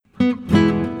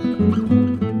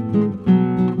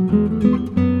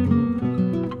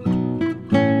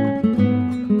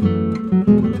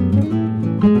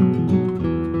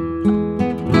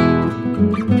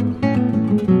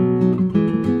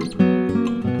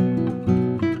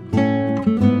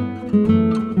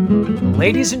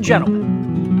Ladies and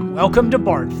gentlemen, welcome to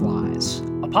Bardflies,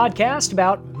 a podcast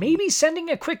about maybe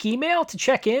sending a quick email to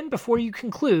check in before you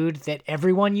conclude that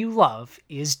everyone you love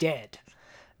is dead.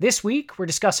 This week, we're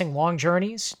discussing long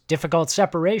journeys, difficult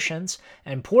separations,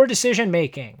 and poor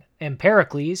decision-making in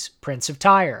Pericles, Prince of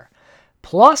Tyre.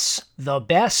 Plus, the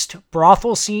best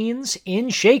brothel scenes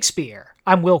in Shakespeare.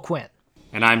 I'm Will Quinn.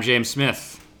 And I'm James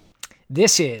Smith.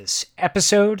 This is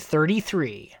episode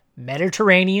 33,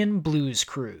 Mediterranean Blues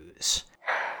Cruise.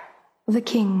 The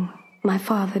king, my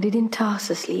father, did in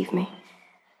Tarsus leave me,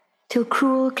 till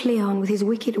cruel Cleon with his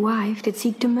wicked wife did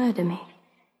seek to murder me.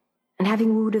 And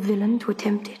having wooed a villain to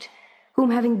attempt it,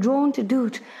 whom having drawn to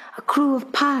do't, a crew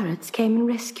of pirates came and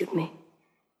rescued me,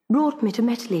 brought me to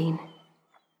Metylene.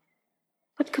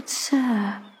 But good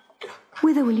sir,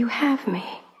 whither will you have me?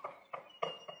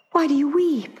 Why do you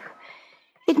weep?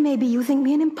 It may be you think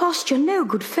me an imposture, no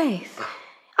good faith.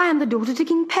 I am the daughter to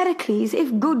King Pericles,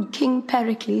 if good King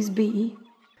Pericles be.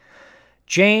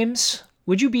 James,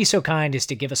 would you be so kind as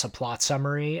to give us a plot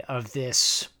summary of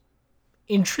this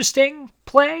interesting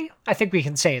play? I think we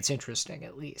can say it's interesting,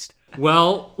 at least.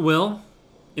 Well, Will,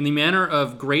 in the manner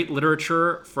of great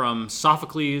literature from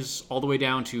Sophocles all the way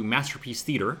down to Masterpiece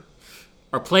Theater,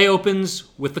 our play opens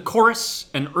with the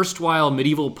chorus and erstwhile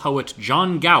medieval poet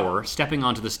John Gower stepping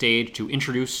onto the stage to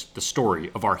introduce the story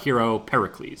of our hero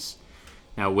Pericles.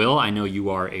 Now, Will, I know you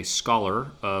are a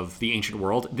scholar of the ancient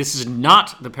world. This is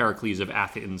not the Pericles of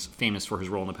Athens, famous for his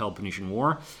role in the Peloponnesian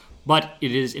War, but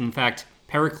it is, in fact,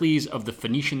 Pericles of the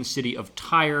Phoenician city of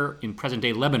Tyre in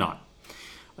present-day Lebanon,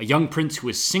 a young prince who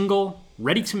is single,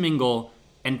 ready to mingle,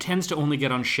 and tends to only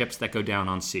get on ships that go down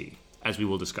on sea, as we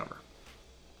will discover.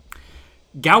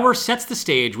 Gower sets the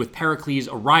stage with Pericles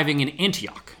arriving in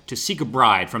Antioch to seek a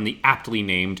bride from the aptly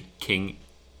named King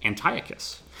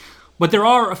Antiochus. But there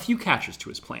are a few catches to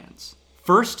his plans.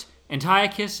 First,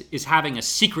 Antiochus is having a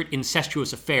secret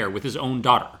incestuous affair with his own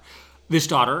daughter. This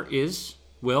daughter is,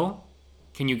 Will,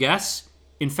 can you guess?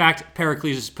 In fact,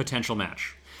 Pericles' potential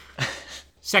match.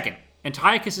 Second,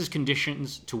 Antiochus'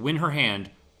 conditions to win her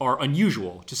hand are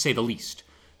unusual, to say the least.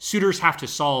 Suitors have to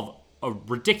solve a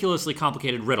ridiculously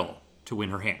complicated riddle to win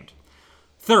her hand.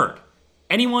 Third,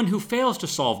 anyone who fails to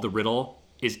solve the riddle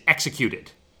is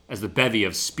executed, as the bevy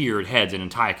of speared heads in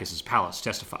Antiochus' palace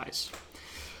testifies.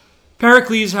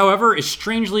 Pericles, however, is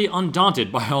strangely undaunted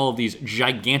by all of these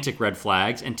gigantic red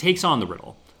flags and takes on the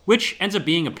riddle, which ends up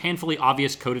being a painfully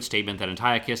obvious coded statement that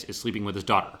Antiochus is sleeping with his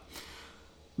daughter.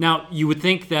 Now, you would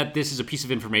think that this is a piece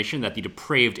of information that the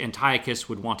depraved Antiochus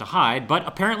would want to hide, but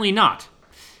apparently not.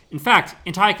 In fact,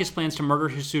 Antiochus plans to murder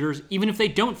his suitors even if they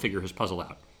don't figure his puzzle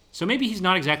out. So maybe he's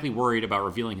not exactly worried about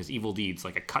revealing his evil deeds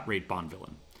like a cut-rate Bond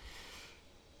villain.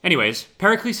 Anyways,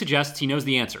 Pericles suggests he knows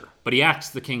the answer, but he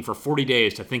asks the king for 40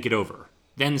 days to think it over,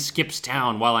 then skips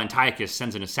town while Antiochus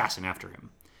sends an assassin after him.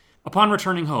 Upon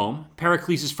returning home,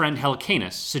 Pericles' friend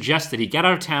Helicanus suggests that he get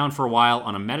out of town for a while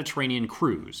on a Mediterranean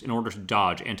cruise in order to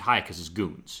dodge Antiochus'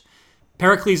 goons.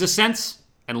 Pericles assents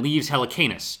and leaves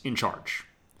Helicanus in charge.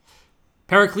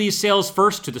 Pericles sails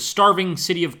first to the starving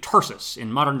city of Tarsus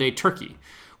in modern-day Turkey,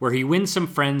 where he wins some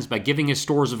friends by giving his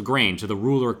stores of grain to the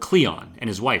ruler Cleon and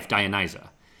his wife Dionysa.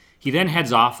 He then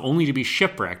heads off only to be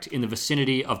shipwrecked in the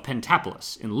vicinity of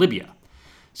Pentapolis in Libya.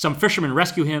 Some fishermen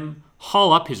rescue him,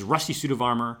 haul up his rusty suit of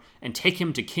armor, and take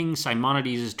him to King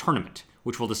Simonides' tournament,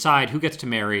 which will decide who gets to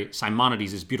marry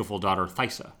Simonides' beautiful daughter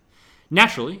Thysa.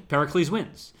 Naturally, Pericles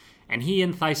wins, and he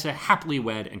and Thysa happily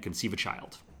wed and conceive a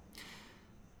child.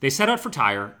 They set out for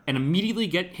Tyre and immediately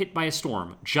get hit by a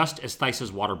storm just as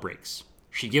Thysa's water breaks.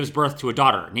 She gives birth to a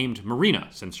daughter named Marina,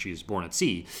 since she's born at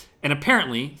sea, and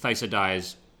apparently Thysa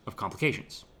dies of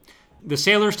complications. The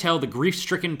sailors tell the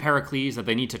grief-stricken Pericles that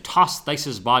they need to toss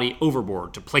Thysa's body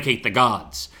overboard to placate the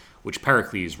gods, which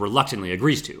Pericles reluctantly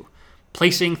agrees to,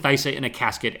 placing Thysa in a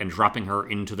casket and dropping her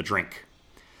into the drink.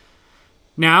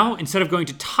 Now, instead of going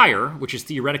to Tyre, which is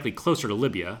theoretically closer to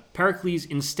Libya, Pericles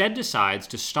instead decides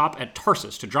to stop at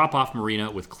Tarsus to drop off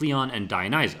Marina with Cleon and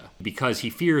Dionysa, because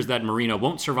he fears that Marina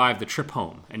won't survive the trip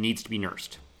home and needs to be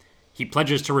nursed. He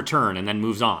pledges to return and then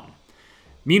moves on.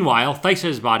 Meanwhile,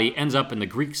 Thysa's body ends up in the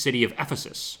Greek city of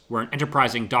Ephesus, where an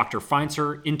enterprising doctor finds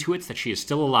her, intuits that she is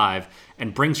still alive,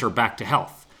 and brings her back to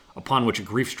health, upon which a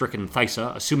grief-stricken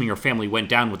Thysa, assuming her family went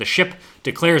down with a ship,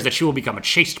 declares that she will become a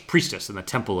chaste priestess in the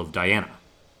temple of Diana.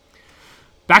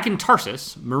 Back in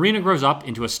Tarsus, Marina grows up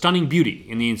into a stunning beauty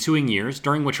in the ensuing years,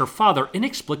 during which her father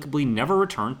inexplicably never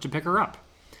returns to pick her up.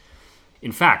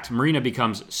 In fact, Marina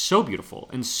becomes so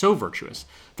beautiful and so virtuous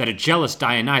that a jealous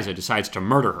Dionysa decides to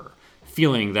murder her,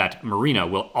 feeling that Marina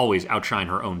will always outshine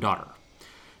her own daughter.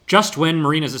 Just when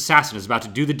Marina's assassin is about to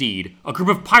do the deed, a group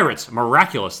of pirates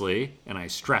miraculously, and I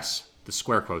stress the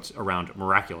square quotes around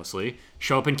miraculously,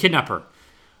 show up and kidnap her.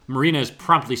 Marina is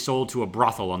promptly sold to a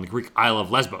brothel on the Greek Isle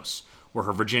of Lesbos, where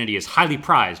her virginity is highly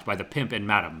prized by the pimp and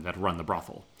madam that run the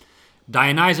brothel.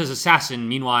 Dionysa's assassin,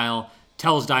 meanwhile,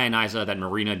 tells Dionysa that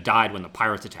Marina died when the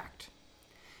pirates attacked.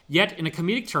 Yet, in a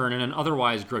comedic turn in an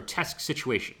otherwise grotesque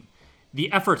situation,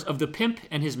 the efforts of the pimp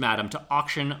and his madam to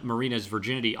auction Marina's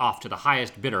virginity off to the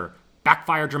highest bidder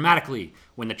backfire dramatically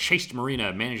when the chaste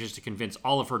Marina manages to convince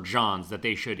all of her Johns that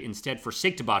they should instead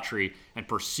forsake debauchery and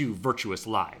pursue virtuous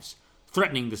lives,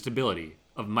 threatening the stability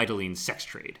of Mytilene's sex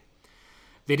trade.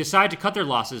 They decide to cut their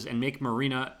losses and make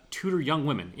Marina tutor young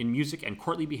women in music and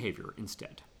courtly behavior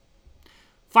instead.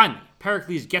 Finally,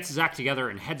 Pericles gets his act together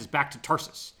and heads back to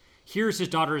Tarsus, hears his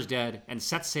daughter is dead, and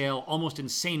sets sail almost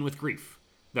insane with grief,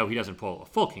 though he doesn't pull a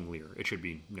full King Lear, it should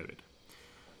be noted.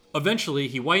 Eventually,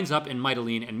 he winds up in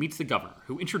Mytilene and meets the governor,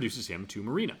 who introduces him to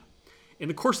Marina. In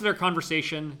the course of their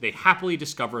conversation, they happily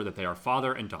discover that they are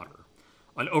father and daughter.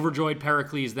 An overjoyed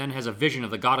Pericles then has a vision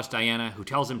of the goddess Diana, who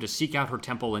tells him to seek out her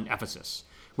temple in Ephesus,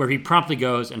 where he promptly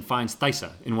goes and finds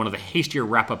Thysa in one of the hastier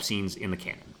wrap-up scenes in the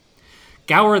canon.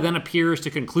 Gower then appears to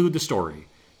conclude the story,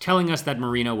 telling us that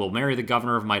Marina will marry the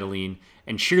governor of Mytilene,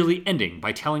 and cheerily ending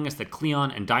by telling us that Cleon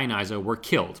and Dionysa were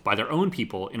killed by their own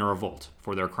people in a revolt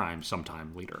for their crimes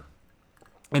sometime later.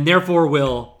 And therefore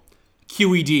will,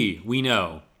 QED, we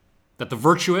know that the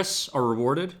virtuous are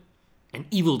rewarded and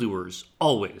evildoers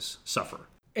always suffer.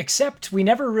 Except we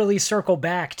never really circle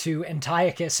back to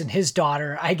Antiochus and his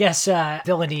daughter. I guess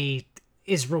villainy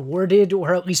is rewarded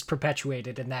or at least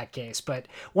perpetuated in that case. But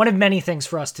one of many things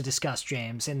for us to discuss,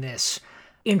 James, in this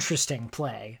interesting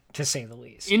play, to say the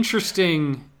least.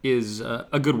 Interesting is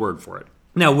a good word for it.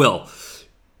 Now, Will,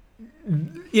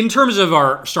 in terms of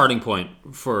our starting point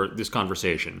for this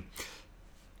conversation,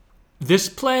 this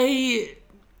play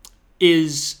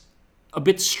is a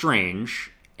bit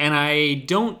strange, and I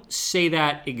don't say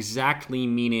that exactly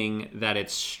meaning that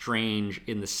it's strange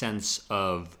in the sense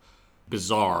of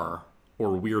bizarre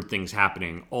or weird things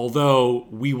happening, although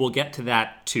we will get to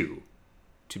that too,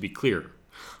 to be clear.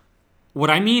 What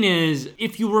I mean is,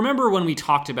 if you remember when we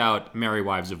talked about Merry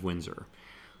Wives of Windsor,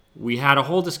 we had a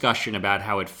whole discussion about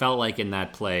how it felt like in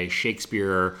that play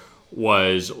Shakespeare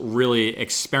was really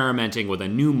experimenting with a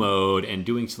new mode and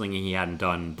doing something he hadn't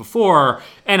done before.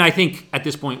 And I think at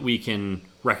this point we can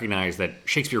recognize that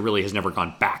Shakespeare really has never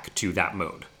gone back to that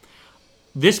mode.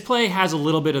 This play has a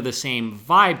little bit of the same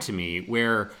vibe to me,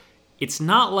 where it's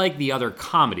not like the other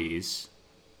comedies,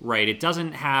 right? It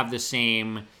doesn't have the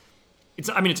same...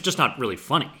 It's just not really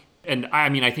funny. And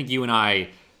I think you and I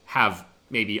have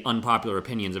maybe unpopular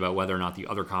opinions about whether or not the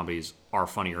other comedies are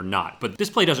funny or not. But this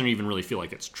play doesn't even really feel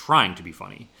like it's trying to be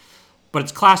funny. But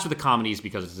it's classed with the comedies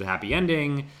because it's a happy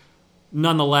ending.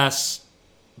 Nonetheless,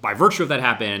 by virtue of that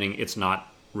happy ending, it's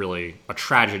not really a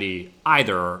tragedy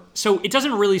either. So it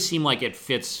doesn't really seem like it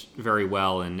fits very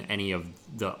well in any of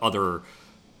the other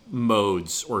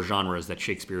modes or genres that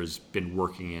Shakespeare's been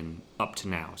working in up to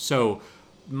now. So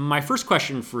my first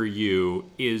question for you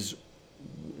is,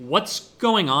 what's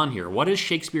going on here? What is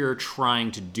Shakespeare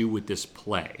trying to do with this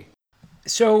play?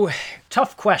 So,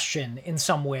 tough question in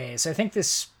some ways. I think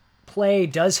this play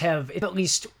does have at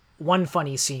least one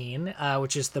funny scene,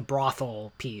 which is the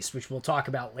brothel piece, which we'll talk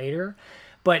about later.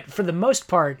 But for the most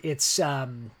part, it's a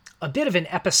bit of an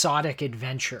episodic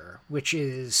adventure, which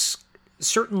is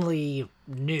certainly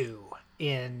new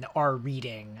in our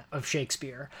reading of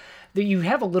Shakespeare. That you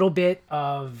have a little bit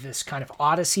of this kind of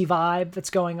Odyssey vibe that's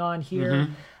going on here.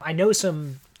 Mm-hmm. I know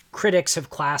some critics have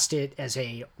classed it as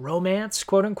a romance,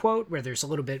 quote unquote, where there's a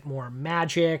little bit more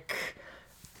magic,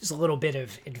 there's a little bit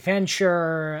of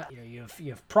adventure, you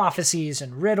have prophecies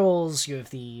and riddles, you have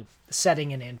the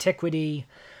setting in antiquity.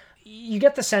 You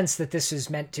get the sense that this is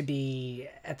meant to be,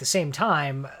 at the same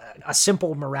time, a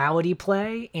simple morality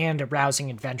play and a rousing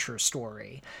adventure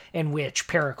story in which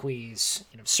Pericles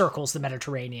circles the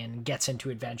Mediterranean, gets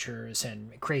into adventures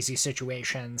and crazy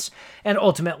situations, and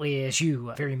ultimately, as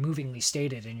you very movingly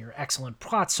stated in your excellent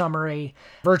plot summary,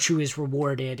 virtue is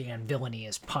rewarded and villainy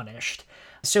is punished.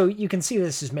 So you can see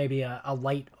this as maybe a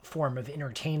light form of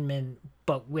entertainment,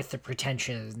 but with the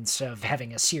pretensions of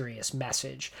having a serious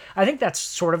message. I think that's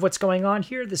sort of what's going on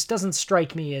here. This doesn't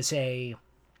strike me as a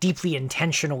deeply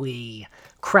intentionally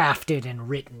crafted and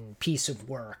written piece of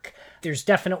work. There's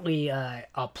definitely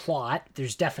a plot.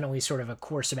 There's definitely sort of a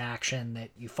course of action that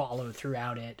you follow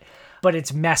throughout it. But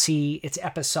it's messy. It's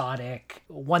episodic.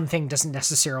 One thing doesn't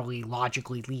necessarily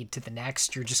logically lead to the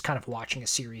next. You're just kind of watching a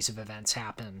series of events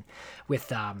happen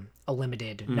with a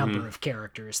limited number of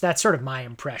characters. That's sort of my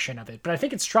impression of it. But I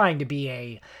think it's trying to be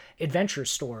a adventure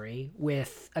story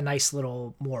with a nice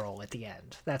little moral at the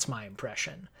end. That's my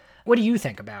impression. What do you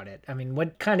think about it? I mean,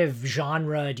 what kind of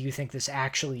genre do you think this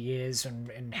actually is,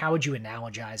 and how would you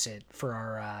analogize it for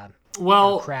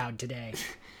our crowd today?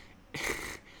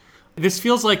 This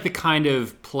feels like the kind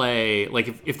of play,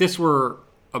 like if this were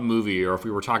a movie, or if we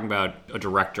were talking about a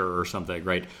director or something,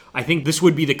 right? I think this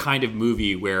would be the kind of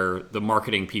movie where the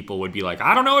marketing people would be like,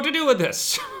 I don't know what to do with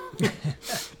this.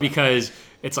 Because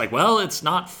it's like, well, it's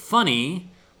not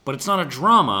funny, but it's not a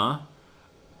drama.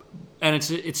 And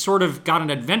it's sort of got an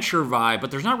adventure vibe,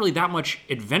 but there's not really that much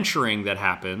adventuring that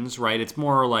happens, right? It's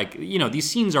more like, these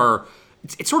scenes are,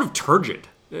 it's sort of turgid,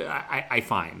 I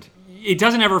find. It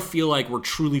doesn't ever feel like we're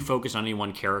truly focused on any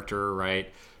one character,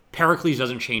 right? Pericles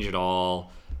doesn't change at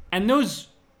all. And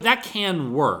that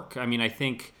can work. I mean, I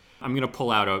think I'm going to pull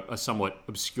out a somewhat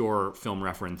obscure film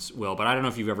reference, Will, but I don't know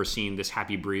if you've ever seen This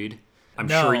Happy Breed. I'm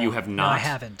sure you have not. No, I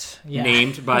haven't. Yeah.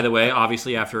 Named, by the way,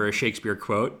 obviously after a Shakespeare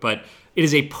quote, but it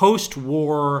is a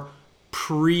post-war,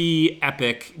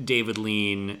 pre-epic David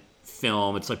Lean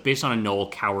film. It's like based on a Noel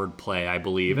Coward play, I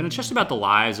believe, and it's just about the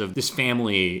lives of this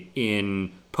family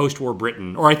in post-war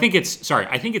Britain. Or I think it's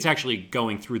actually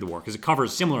going through the war, because it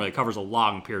covers a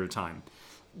long period of time.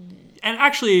 And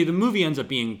actually, the movie ends up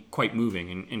being quite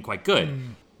moving and quite good.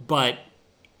 But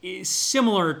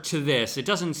similar to this, it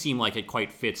doesn't seem like it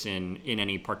quite fits in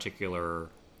any particular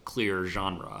clear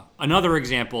genre. Another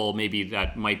example, maybe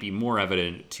that might be more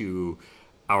evident to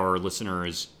our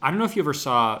listeners, I don't know if you ever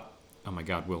saw, oh my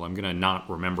God, Will, I'm going to not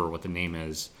remember what the name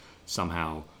is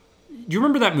somehow. Do you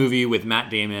remember that movie with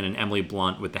Matt Damon and Emily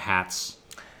Blunt with the hats?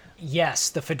 Yes,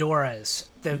 the fedoras,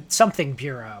 the something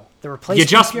bureau, the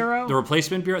replacement bureau? The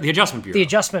replacement bureau? The adjustment bureau. The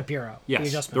adjustment bureau. Yes, the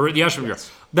adjustment bureau.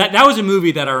 Yes. That was a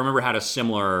movie that I remember had a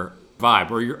similar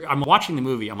vibe, where I'm watching the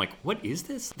movie, I'm like, what is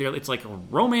this? It's like a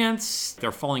romance,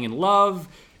 they're falling in love,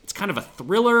 it's kind of a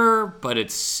thriller, but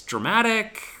it's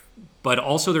dramatic, but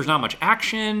also there's not much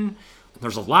action,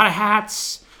 there's a lot of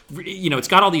hats, it's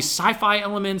got all these sci-fi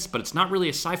elements, but it's not really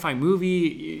a sci-fi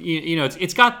movie,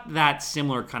 it's got that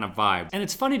similar kind of vibe. And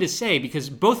it's funny to say,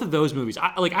 because both of those movies,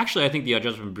 I think The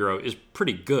Adjustment Bureau is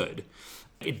pretty good.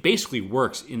 It basically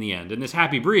works in the end. And This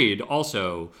Happy Breed,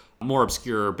 also more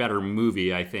obscure, better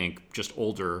movie, I think, just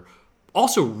older,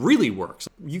 also really works.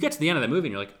 You get to the end of that movie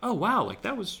and you're like, oh wow, like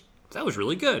that was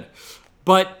really good.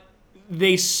 But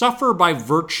they suffer by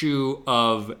virtue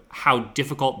of how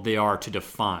difficult they are to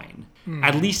define.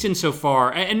 At least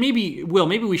insofar, and maybe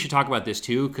we should talk about this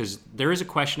too, because there is a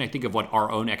question, I think, of what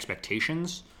our own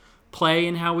expectations play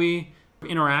in how we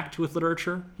interact with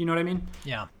literature. You know what I mean?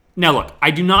 Yeah. Now look,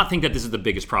 I do not think that this is the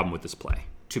biggest problem with this play,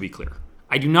 to be clear.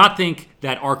 I do not think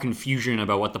that our confusion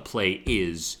about what the play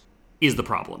is the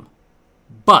problem.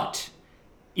 But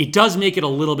it does make it a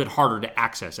little bit harder to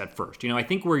access at first. I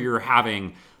think where you're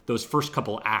having those first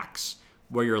couple acts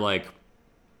where you're like,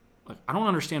 I don't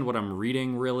understand what I'm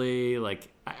reading really,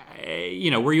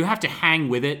 where you have to hang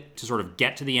with it to sort of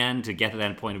get to the end, to get to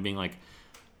that point of being like,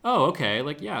 oh, okay,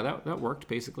 that worked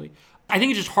basically. I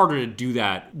think it's just harder to do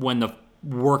that when the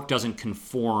work doesn't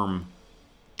conform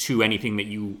to anything that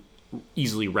you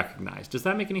easily recognize. Does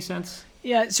that make any sense?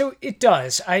 Yeah, so it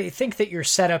does. I think that you're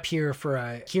set up here for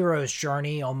a hero's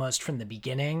journey almost from the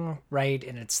beginning, right?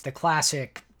 And it's the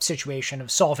classic situation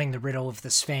of solving the riddle of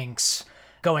the Sphinx,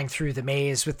 going through the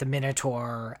maze with the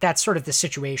Minotaur. That's sort of the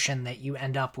situation that you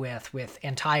end up with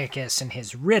Antiochus and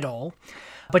his riddle.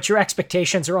 But your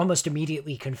expectations are almost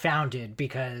immediately confounded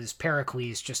because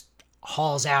Pericles just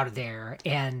hauls out of there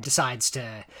and decides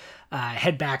to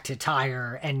head back to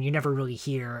Tyre, and you never really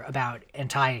hear about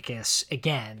Antiochus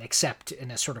again, except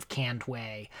in a sort of canned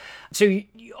way. So you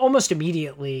almost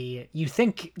immediately, you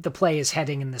think the play is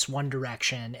heading in this one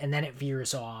direction, and then it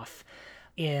veers off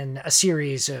in a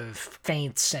series of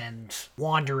feints and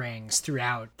wanderings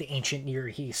throughout the ancient Near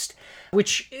East,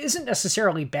 which isn't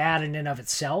necessarily bad in and of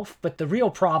itself, but the real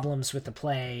problems with the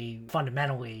play,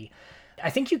 fundamentally, I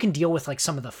think you can deal with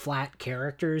some of the flat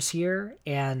characters here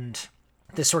and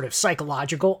the sort of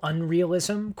psychological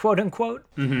unrealism, quote unquote.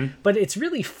 Mm-hmm. But it's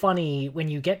really funny when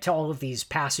you get to all of these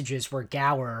passages where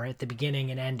Gower, at the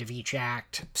beginning and end of each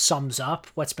act, sums up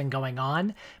what's been going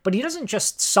on. But he doesn't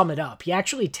just sum it up. He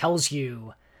actually tells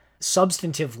you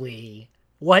substantively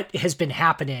what has been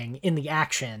happening in the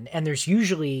action, and there's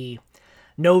usually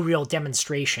no real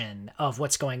demonstration of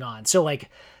what's going on. So like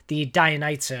the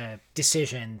Dionysa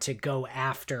decision to go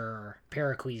after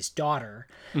Pericles' daughter,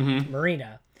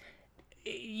 Marina,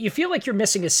 you feel like you're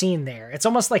missing a scene there. It's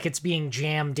almost like it's being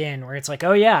jammed in where it's like,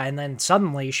 oh yeah, and then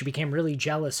suddenly she became really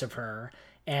jealous of her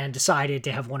and decided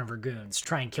to have one of her goons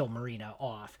try and kill Marina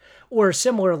off. Or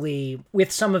similarly,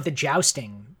 with some of the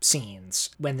jousting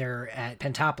scenes when they're at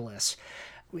Pentapolis,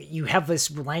 you have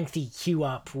this lengthy queue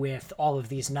up with all of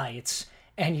these knights,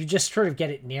 and you just sort of get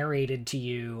it narrated to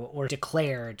you or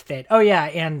declared that, oh yeah,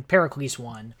 and Pericles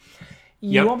won.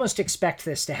 You almost expect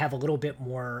this to have a little bit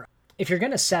more. If you're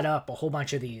going to set up a whole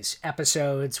bunch of these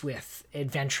episodes with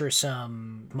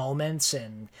adventuresome moments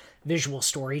and visual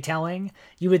storytelling,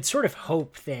 you would sort of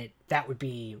hope that that would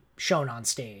be shown on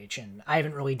stage. And I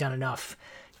haven't really done enough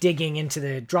digging into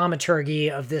the dramaturgy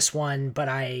of this one, but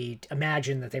I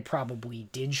imagine that they probably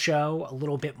did show a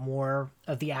little bit more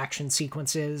of the action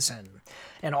sequences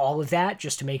and all of that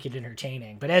just to make it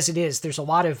entertaining. But as it is, there's a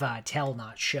lot of tell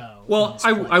not show. Well,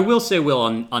 I will say, Will,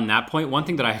 on that point, one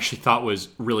thing that I actually thought was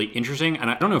really interesting, and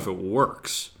I don't know if it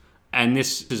works, and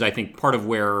this is, I think, part of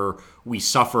where we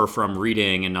suffer from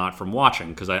reading and not from watching,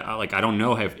 because I don't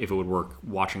know if it would work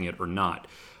watching it or not.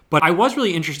 But I was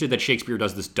really interested that Shakespeare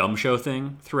does this dumb show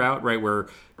thing throughout, right? Where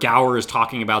Gower is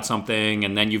talking about something,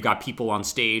 and then you've got people on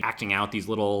stage acting out these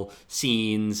little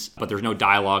scenes, but there's no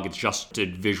dialogue. It's just to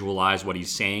visualize what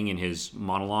he's saying in his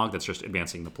monologue that's just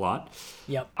advancing the plot.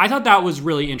 Yep. I thought that was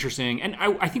really interesting. And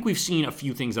I think we've seen a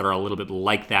few things that are a little bit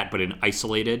like that, but in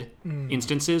isolated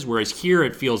instances. Whereas here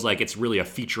it feels like it's really a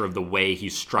feature of the way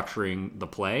he's structuring the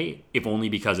play, if only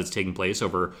because it's taking place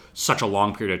over such a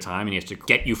long period of time and he has to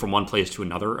get you from one place to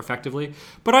another effectively.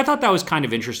 But I thought that was kind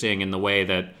of interesting in the way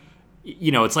that,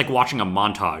 you know, it's like watching a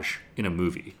montage in a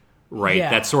movie, right? Yeah.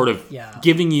 That's sort of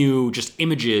giving you just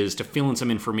images to fill in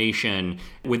some information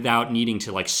without needing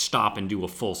to like stop and do a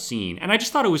full scene. And I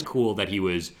just thought it was cool that he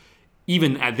was,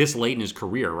 even at this late in his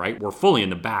career, right? We're fully in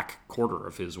the back quarter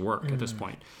of his work at this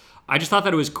point. I just thought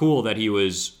that it was cool that he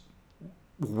was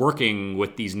working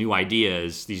with these new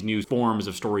ideas, these new forms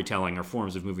of storytelling or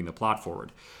forms of moving the plot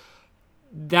forward.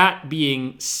 That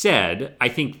being said, I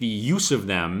think the use of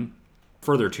them,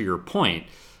 further to your point,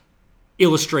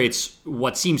 illustrates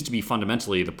what seems to be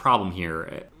fundamentally the problem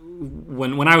here.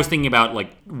 When I was thinking about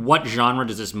like what genre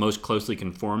does this most closely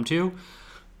conform to,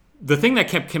 the thing that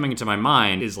kept coming into my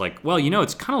mind is like, well, you know,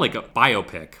 it's kind of like a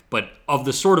biopic, but of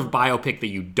the sort of biopic that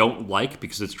you don't like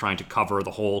because it's trying to cover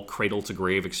the whole cradle to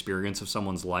grave experience of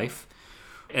someone's life.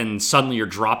 And suddenly you're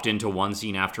dropped into one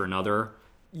scene after another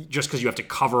just because you have to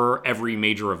cover every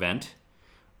major event,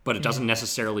 but it doesn't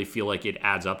necessarily feel like it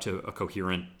adds up to a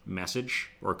coherent message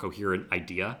or a coherent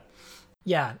idea.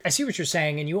 Yeah, I see what you're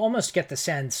saying, and you almost get the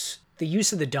sense the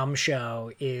use of the dumb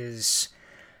show is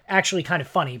actually kind of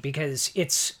funny because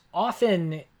it's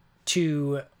often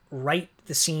to write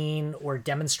the scene or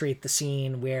demonstrate the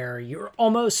scene where you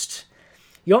almost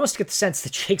get the sense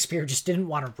that Shakespeare just didn't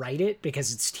want to write it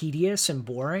because it's tedious and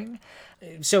boring.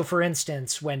 So, for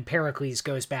instance, when Pericles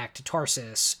goes back to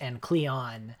Tarsus and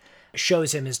Cleon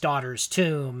shows him his daughter's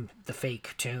tomb, the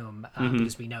fake tomb,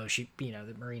 because we know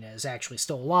that Marina is actually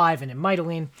still alive and in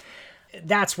Mytilene.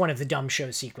 That's one of the dumb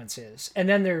show sequences. And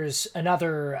then there's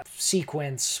another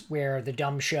sequence where the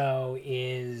dumb show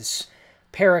is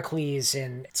Pericles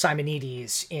and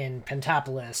Simonides in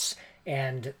Pentapolis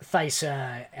and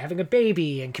Thysa having a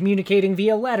baby and communicating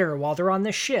via letter while they're on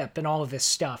the ship and all of this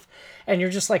stuff. And you're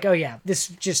just like, oh yeah, this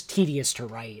is just tedious to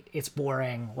write. It's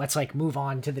boring. Let's like move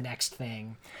on to the next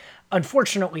thing.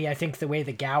 Unfortunately, I think the way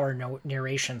the Gower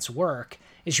narrations work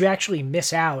is you actually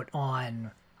miss out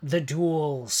on the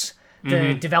duels,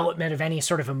 the development of any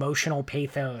sort of emotional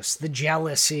pathos, the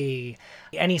jealousy,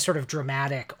 any sort of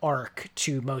dramatic arc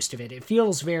to most of it. It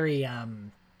feels very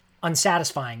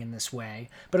unsatisfying in this way,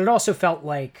 but it also felt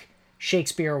like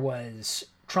Shakespeare was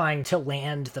trying to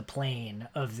land the plane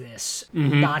of this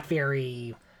not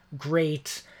very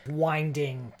great,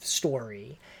 winding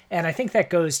story. And I think that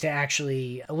goes to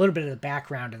actually a little bit of the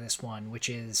background of this one, which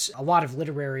is a lot of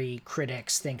literary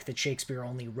critics think that Shakespeare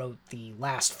only wrote the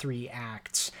last 3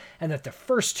 acts and that the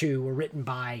first 2 were written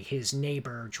by his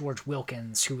neighbor, George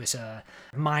Wilkins, who was a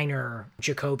minor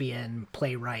Jacobean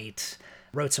playwright,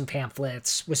 wrote some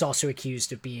pamphlets, was also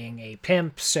accused of being a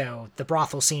pimp, so the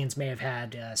brothel scenes may have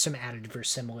had some added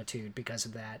verisimilitude because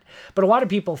of that. But a lot of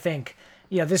people think,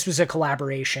 this was a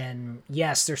collaboration.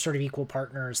 Yes, they're sort of equal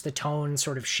partners. The tone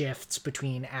sort of shifts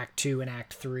between Act 2 and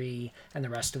Act 3 and the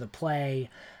rest of the play.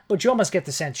 But you almost get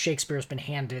the sense Shakespeare's been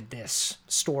handed this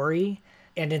story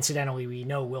And incidentally, we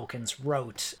know Wilkins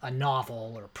wrote a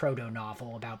novel or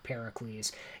proto-novel about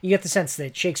Pericles. You get the sense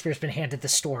that Shakespeare's been handed the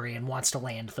story and wants to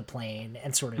land the plane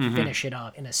and sort of finish it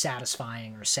up in a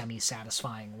satisfying or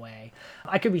semi-satisfying way.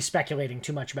 I could be speculating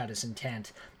too much about his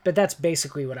intent, but that's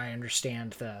basically what I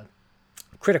understand the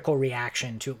critical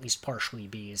reaction to at least partially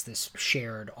be, is this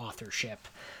shared authorship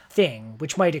thing,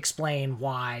 which might explain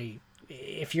why,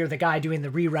 if you're the guy doing the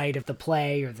rewrite of the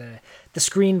play or the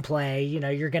screenplay,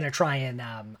 you're going to try and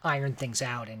iron things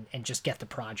out and just get the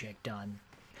project done.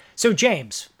 So,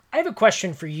 James, I have a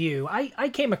question for you. I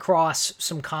came across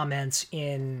some comments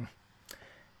in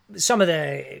some of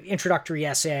the introductory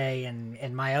essay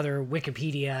and my other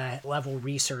Wikipedia level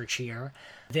research here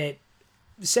that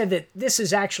said that this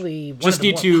is actually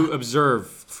to observe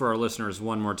for our listeners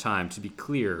one more time, to be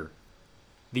clear.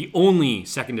 The only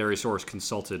secondary source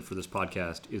consulted for this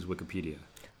podcast is Wikipedia.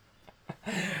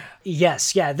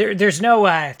 Yes, yeah. There's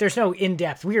no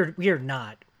in-depth. We're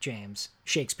not, James,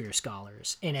 Shakespeare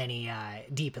scholars in any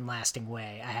deep and lasting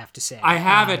way, I have to say. I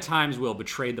have at times, Will,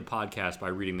 betrayed the podcast by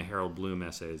reading the Harold Bloom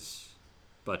essays,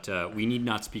 but we need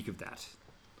not speak of that.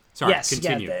 Sorry, yes,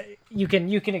 continue. Yeah, you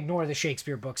can ignore the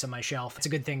Shakespeare books on my shelf. It's a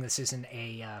good thing this isn't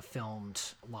a filmed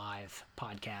live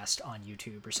podcast on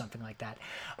YouTube or something like that.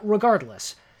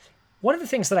 Regardless, one of the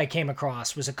things that I came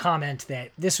across was a comment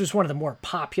that this was one of the more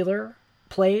popular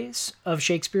plays of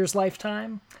Shakespeare's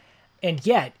lifetime, and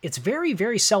yet it's very,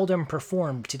 very seldom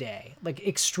performed today. Like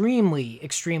extremely,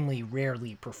 extremely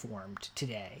rarely performed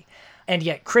today. And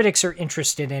yet critics are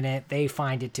interested in it. They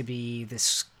find it to be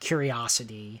this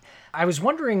curiosity. I was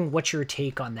wondering what your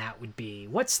take on that would be.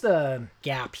 What's the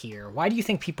gap here? Why do you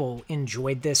think people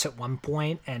enjoyed this at one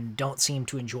point and don't seem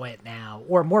to enjoy it now?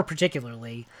 Or more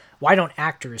particularly, why don't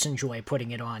actors enjoy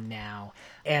putting it on now?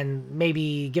 And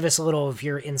maybe give us a little of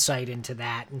your insight into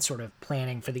that and sort of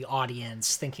planning for the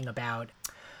audience, thinking about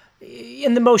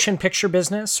in the motion picture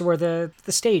business or the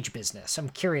stage business. I'm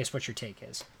curious what your take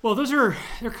is. Well, they're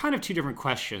kind of two different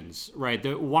questions,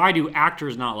 right? Why do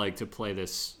actors not like to play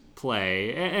this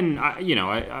play? And I'm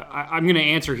going to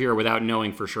answer here without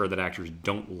knowing for sure that actors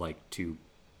don't like to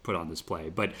put on this play,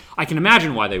 but I can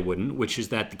imagine why they wouldn't, which is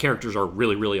that the characters are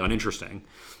really, really uninteresting,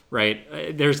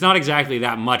 right? There's not exactly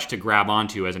that much to grab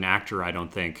onto as an actor, I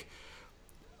don't think.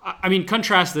 I mean,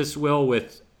 contrast this, Will,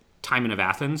 with Timon of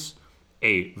Athens,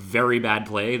 a very bad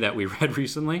play that we read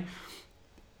recently.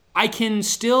 I can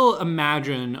still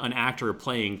imagine an actor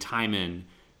playing Timon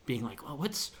being like, well,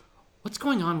 what's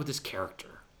going on with this character?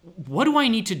 What do I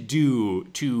need to do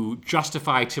to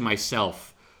justify to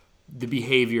myself the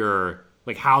behavior,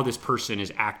 like how this person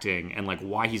is acting and like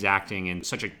why he's acting in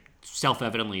such a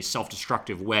self-evidently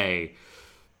self-destructive way?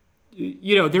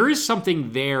 There is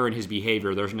something there in his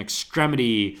behavior. There's an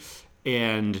extremity,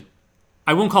 and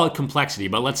I won't call it complexity,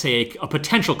 but let's say a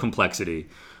potential complexity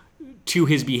to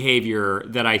his behavior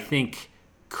that I think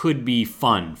could be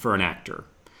fun for an actor.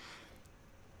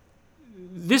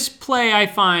 This play, I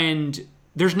find,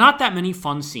 there's not that many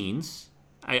fun scenes.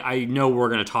 I know we're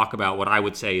going to talk about what I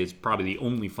would say is probably the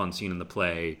only fun scene in the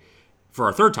play for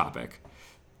our third topic.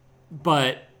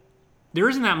 But there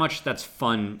isn't that much that's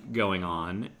fun going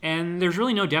on, and there's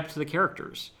really no depth to the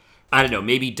characters. I don't know,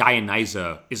 maybe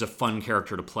Dionysa is a fun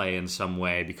character to play in some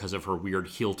way because of her weird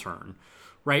heel turn,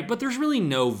 right? But there's really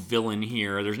no villain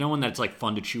here. There's no one that's like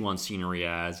fun to chew on scenery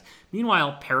as.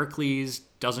 Meanwhile, Pericles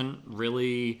doesn't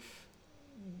really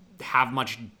have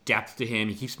much depth to him.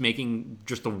 He keeps making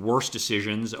just the worst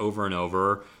decisions over and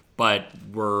over, but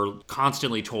we're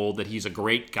constantly told that he's a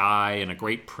great guy and a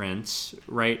great prince,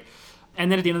 right?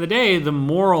 And then at the end of the day, the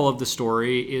moral of the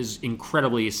story is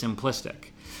incredibly simplistic.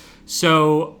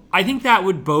 So I think that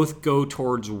would both go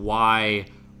towards why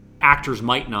actors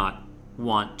might not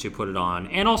want to put it on,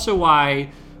 and also why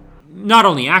not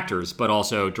only actors, but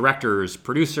also directors,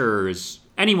 producers,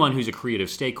 anyone who's a creative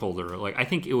stakeholder. Like, I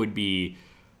think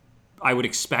I would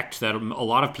expect that a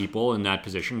lot of people in that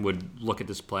position would look at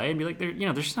this play and be like,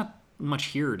 there's just not much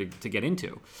here to get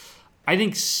into. I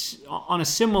think on a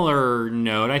similar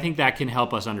note, I think that can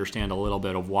help us understand a little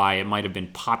bit of why it might have been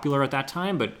popular at that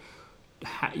time, but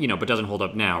doesn't hold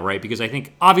up now, right? Because I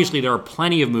think obviously there are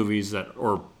plenty of movies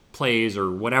or plays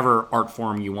or whatever art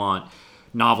form you want,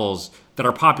 novels that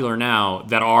are popular now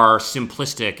that are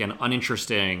simplistic and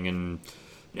uninteresting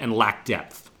and lack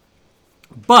depth.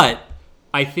 But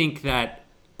I think that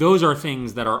those are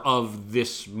things that are of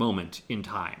this moment in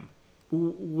time.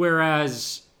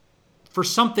 Whereas for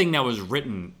something that was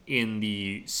written in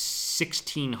the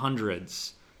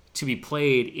 1600s to be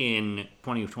played in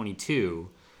 2022,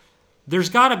 there's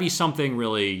got to be something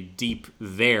really deep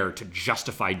there to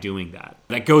justify doing that.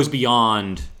 That goes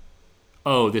beyond,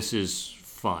 oh, this is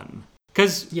fun.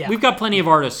 Because Yeah. we've got plenty of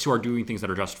artists who are doing things that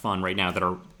are just fun right now that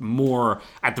are more,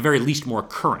 at the very least, more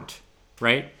current,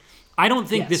 right? I don't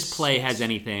think this play has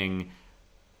anything.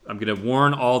 I'm going to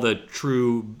warn all the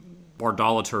true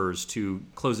bardolaters to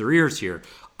close their ears here.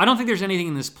 I don't think there's anything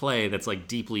in this play that's like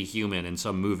deeply human in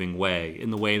some moving way, in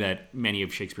the way that many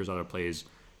of Shakespeare's other plays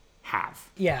have.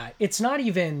 Yeah, it's not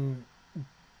even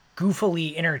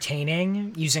goofily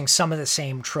entertaining using some of the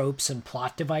same tropes and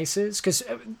plot devices, because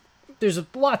there's a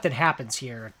lot that happens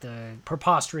here. The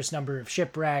preposterous number of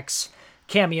shipwrecks,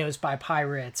 cameos by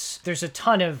pirates. There's a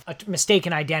ton of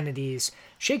mistaken identities.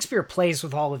 Shakespeare plays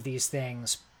with all of these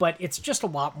things, but it's just a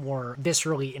lot more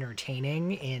viscerally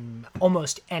entertaining in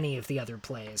almost any of the other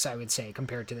plays, I would say,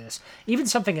 compared to this. Even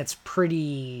something that's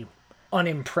pretty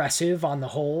unimpressive on the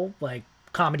whole, like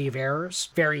Comedy of Errors,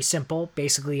 very simple,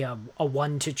 basically a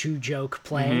 1 to 2 joke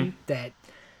play that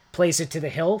plays it to the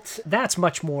hilt. That's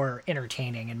much more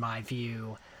entertaining in my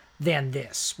view than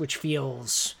this, which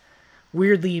feels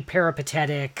weirdly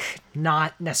peripatetic,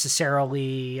 not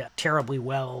necessarily terribly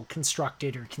well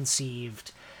constructed or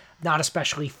conceived, not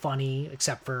especially funny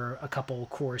except for a couple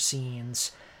core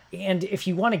scenes. And if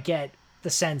you want to get the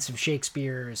sense of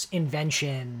Shakespeare's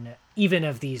invention, even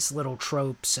of these little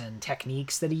tropes and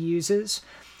techniques that he uses,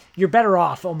 you're better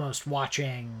off almost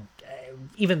watching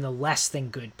even the less than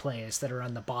good plays that are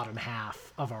on the bottom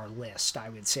half of our list, I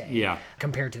would say. Yeah.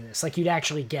 Compared to this. Like, you'd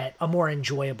actually get a more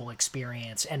enjoyable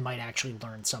experience and might actually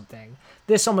learn something.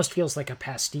 This almost feels like a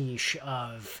pastiche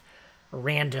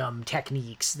random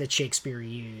techniques that Shakespeare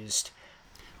used.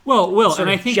 Well, and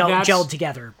I think that's gelled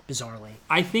together bizarrely.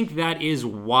 I think that is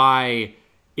why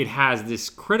it has this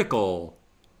critical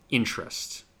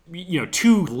interest.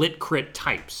 Two lit crit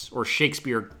types or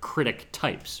Shakespeare critic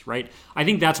types, right? I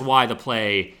think that's why the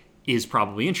play is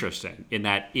probably interesting, in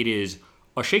that it is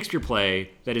a Shakespeare play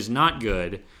that is not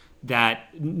good, that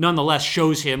nonetheless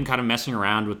shows him kind of messing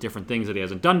around with different things that he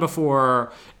hasn't done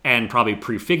before, and probably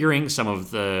prefiguring some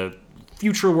of the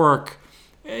future work.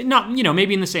 Not,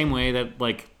 maybe in the same way that,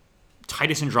 like,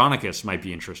 Titus Andronicus might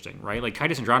be interesting, right? Like,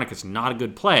 Titus Andronicus, not a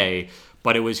good play,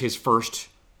 but it was his first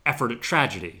effort at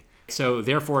tragedy. So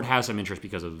therefore it has some interest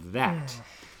because of that.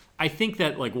 I think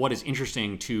that, like, what is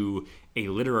interesting to a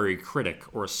literary critic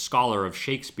or a scholar of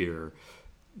Shakespeare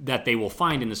that they will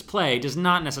find in this play does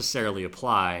not necessarily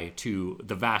apply to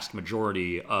the vast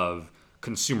majority of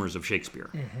consumers of Shakespeare.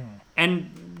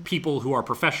 And people who are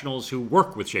professionals who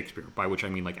work with Shakespeare, by which I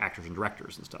mean like actors and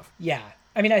directors and stuff. Yeah.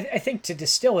 I mean, I think to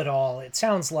distill it all, it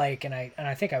sounds like, and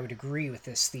I think I would agree with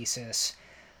this thesis,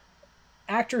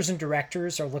 actors and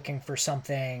directors are looking for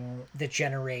something that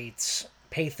generates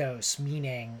pathos,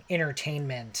 meaning,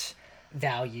 entertainment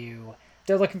value.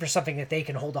 They're looking for something that they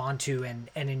can hold on to and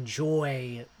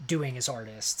enjoy doing as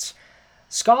artists.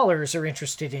 Scholars are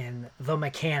interested in the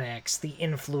mechanics, the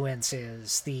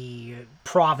influences, the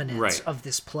provenance of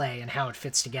this play and how it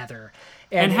fits together.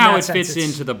 And how it fits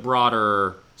into the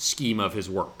broader scheme of his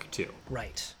work, too.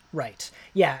 Right.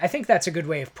 Yeah, I think that's a good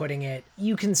way of putting it.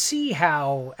 You can see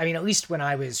how, I mean, at least when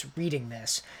I was reading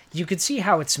this, you could see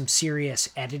how it's some serious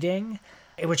editing,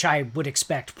 which I would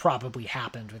expect probably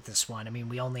happened with this one. I mean,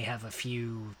 we only have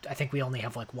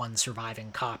like one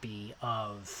surviving copy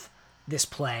of this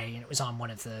play, and it was on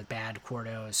one of the bad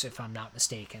quartos, if I'm not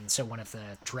mistaken. So one of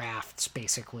the drafts,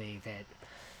 basically,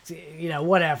 that,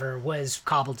 whatever, was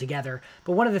cobbled together.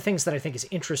 But one of the things that I think is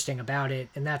interesting about it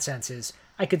in that sense is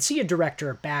I could see a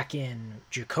director back in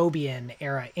Jacobean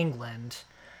era England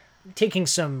taking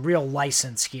some real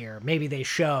license here. Maybe they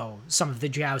show some of the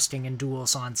jousting and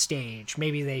duels on stage.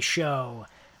 Maybe they show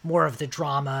more of the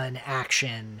drama and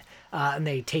action, and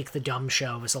they take the dumb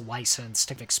show as a license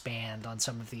to expand on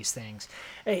some of these things.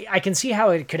 I can see how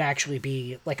it could actually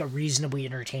be like a reasonably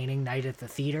entertaining night at the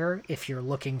theater if you're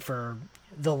looking for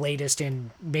the latest and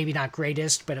maybe not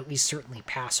greatest, but at least certainly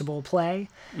passable play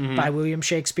by William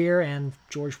Shakespeare and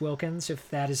George Wilkins, if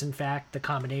that is in fact the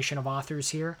combination of authors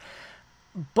here.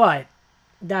 But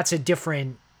that's a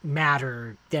different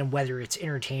matter than whether it's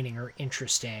entertaining or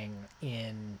interesting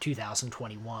in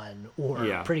 2021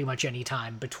 or pretty much any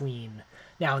time between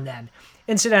now and then.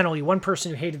 Incidentally, one person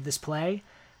who hated this play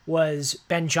was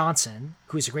Ben Jonson,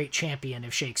 who is a great champion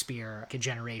of Shakespeare a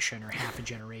generation or half a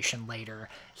generation later.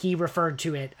 He referred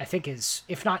to it, I think, as,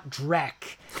 if not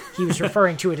dreck, he was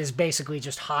referring to it as basically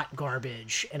just hot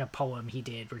garbage in a poem he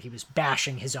did where he was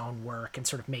bashing his own work and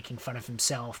sort of making fun of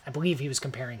himself. I believe he was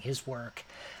comparing his work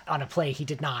on a play he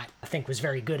did not think was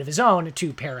very good of his own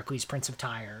to Pericles, Prince of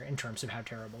Tyre, in terms of how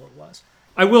terrible it was.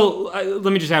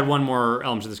 Let me just add one more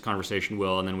element to this conversation,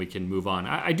 Will, and then we can move on.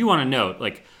 I do want to note,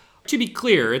 like, To be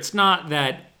clear, it's not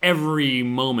that every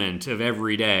moment of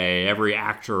every day, every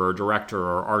actor or director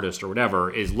or artist or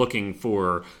whatever is looking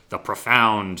for the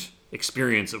profound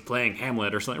experience of playing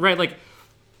Hamlet or something, right? Like,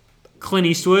 Clint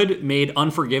Eastwood made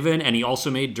Unforgiven, and he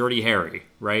also made Dirty Harry,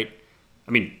 right?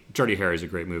 I mean, Dirty Harry is a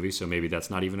great movie, so maybe that's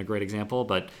not even a great example,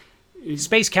 but...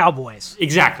 Space Cowboys.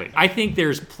 Exactly. I think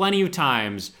there's plenty of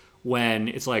times when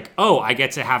it's like, oh, I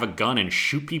get to have a gun and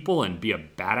shoot people and be a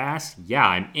badass. Yeah,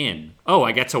 I'm in. Oh,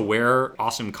 I get to wear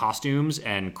awesome costumes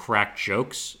and crack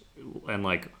jokes and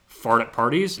like fart at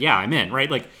parties. Yeah, I'm in, right?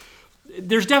 Like,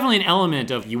 there's definitely an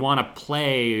element of you want to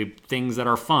play things that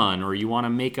are fun, or you want to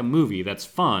make a movie that's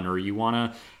fun, or you want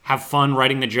to have fun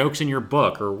writing the jokes in your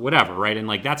book or whatever, right? And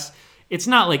like, it's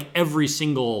not like every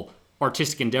single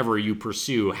artistic endeavor you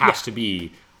pursue has to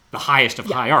be the highest of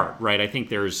high art, right? I think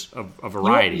there's a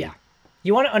variety.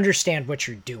 You want to understand what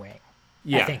you're doing,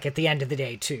 I think, at the end of the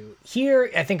day, too.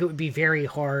 Here, I think it would be very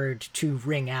hard to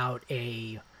wring out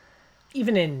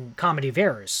even in Comedy of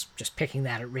Errors, just picking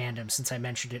that at random since I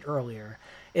mentioned it earlier,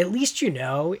 at least in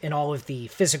all of the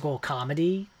physical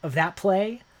comedy of that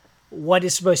play, what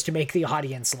is supposed to make the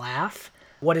audience laugh,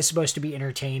 what is supposed to be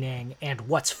entertaining, and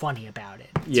what's funny about it.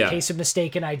 It's a case of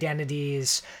mistaken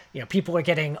identities. People are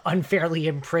getting unfairly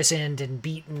imprisoned and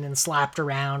beaten and slapped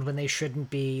around when they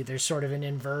shouldn't be. There's sort of an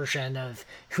inversion of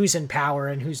who's in power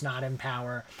and who's not in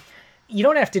power. You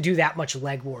don't have to do that much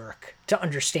legwork to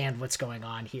understand what's going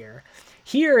on here.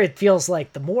 Here, it feels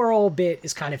like the moral bit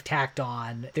is kind of tacked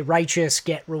on. The righteous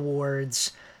get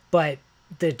rewards, but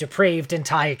the depraved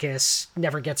Antiochus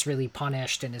never gets really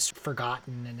punished and is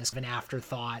forgotten and is an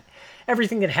afterthought.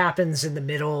 Everything that happens in the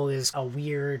middle is a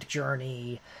weird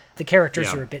journey. The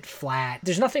characters are a bit flat.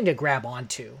 There's nothing to grab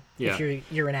onto if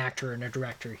you're an actor and a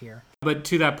director here. But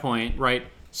to that point, right,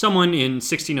 someone in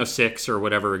 1606 or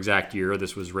whatever exact year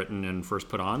this was written and first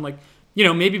put on, like,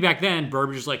 maybe back then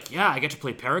Burbage was like, yeah, I get to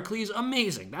play Pericles.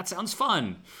 Amazing. That sounds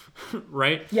fun.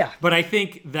 Right? Yeah. But I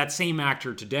think that same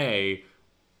actor today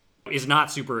is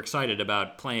not super excited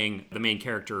about playing the main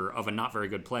character of a not very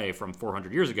good play from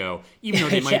 400 years ago, even though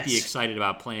they might be excited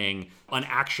about playing an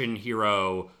action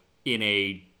hero in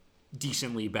a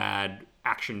decently bad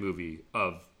action movie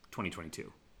of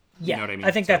 2022. Yeah, you know what I mean? I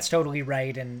think that's totally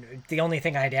right. And the only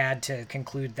thing I'd add to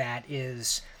conclude that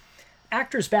is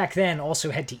actors back then also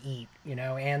had to eat,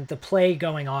 and the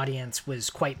play-going audience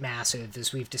was quite massive,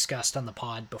 as we've discussed on the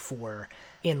pod before,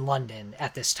 in London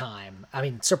at this time. I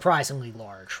mean, surprisingly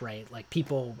large, right? Like,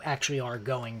 people actually are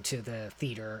going to the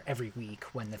theater every week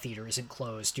when the theater isn't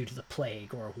closed due to the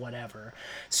plague or whatever.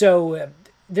 So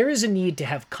there is a need to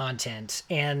have content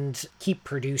and keep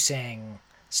producing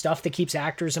stuff that keeps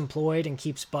actors employed and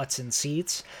keeps butts in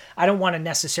seats. I don't want to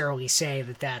necessarily say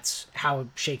that that's how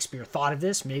Shakespeare thought of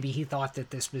this. Maybe he thought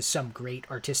that this was some great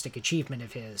artistic achievement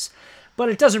of his, but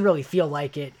it doesn't really feel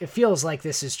like it. It feels like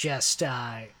this is just,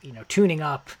 tuning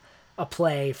up a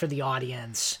play for the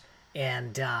audience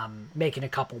and making a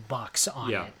couple bucks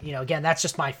on it. Again, that's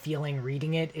just my feeling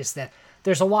reading it, is that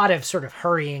there's a lot of sort of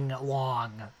hurrying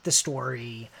along the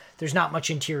story. There's not much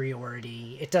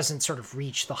interiority. It doesn't sort of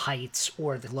reach the heights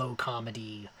or the low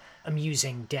comedy,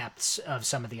 amusing depths of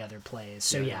some of the other plays.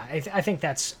 So I think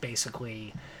that's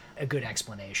basically a good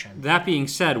explanation. That being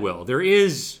said, Will, there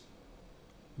is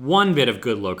one bit of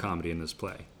good low comedy in this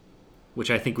play, which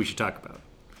I think we should talk about.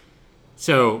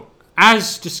 So,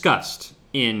 as discussed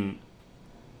in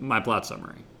my plot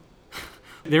summary,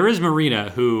 there is Marina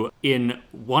who, in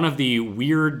one of the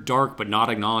weird, dark, but not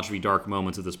acknowledged to be dark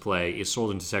moments of this play, is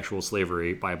sold into sexual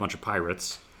slavery by a bunch of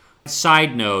pirates.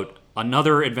 Side note,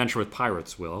 another adventure with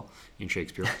pirates, Will, in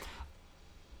Shakespeare.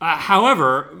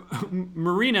 However,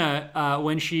 Marina,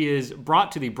 when she is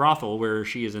brought to the brothel, where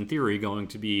she is in theory going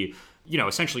to be,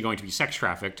 essentially going to be sex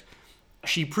trafficked,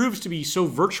 she proves to be so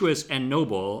virtuous and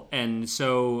noble and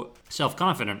so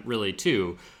self-confident, really,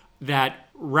 too, that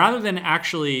rather than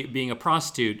actually being a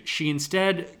prostitute, she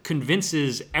instead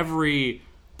convinces every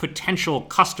potential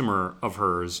customer of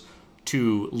hers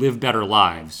to live better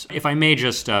lives. If I may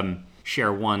just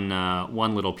share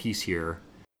one little piece here.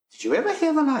 Did you ever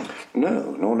hear the like?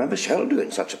 No, nor never shall do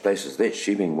in such a place as this,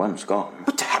 she being once gone.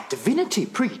 But to have divinity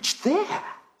preached there,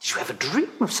 did you ever dream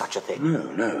of such a thing?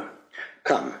 No.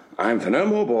 Come, I'm for no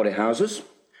more bawdy houses.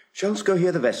 Shall's go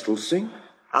hear the Vestrals sing?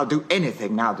 I'll do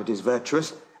anything now that is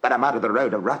virtuous, but I'm out of the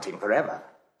road of rutting forever.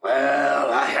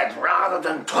 Well, I had rather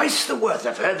than twice the worth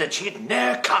of her that she'd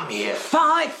ne'er come here.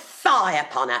 Fie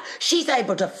upon her. She's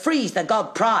able to freeze the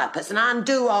god Priapus and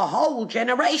undo a whole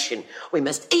generation. We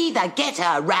must either get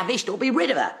her ravished or be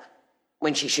rid of her.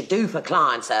 when she should do for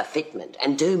clients her fitment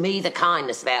and do me the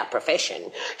kindness of our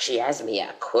profession, she has me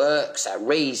her quirks, her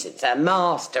reasons, her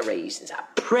master reasons, her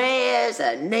prayers,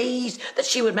 her needs, that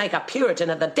she would make a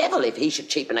Puritan of the devil if he should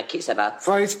cheapen a kiss of her.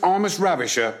 Faith, I must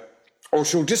ravish her, or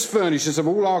she'll disfurnish us of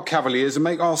all our cavaliers and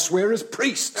make our swearers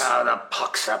priests. Oh, the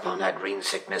pox up on that green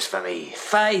sickness for me.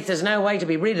 Faith, there's no way to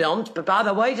be rid on't but by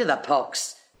the way to the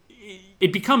pox.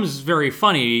 It becomes very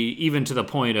funny, even to the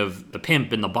point of the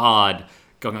pimp and the bod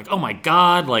going like, oh my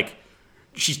God, like,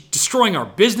 she's destroying our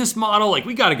business model, like,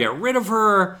 we gotta get rid of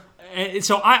her. And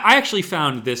so I actually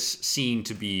found this scene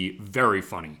to be very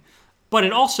funny. But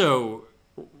it also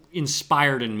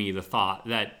inspired in me the thought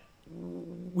that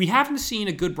we haven't seen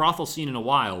a good brothel scene in a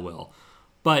while, Will,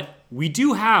 but we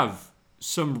do have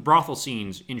some brothel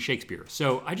scenes in Shakespeare.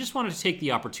 So I just wanted to take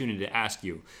the opportunity to ask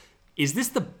you, is this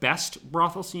the best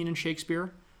brothel scene in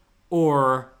Shakespeare?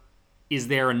 Or is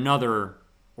there another,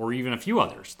 or even a few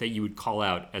others, that you would call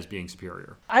out as being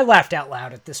superior? I laughed out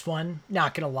loud at this one,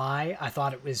 not gonna lie. I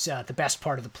thought it was the best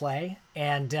part of the play,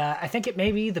 and I think it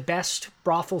may be the best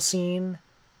brothel scene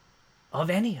of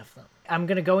any of them. I'm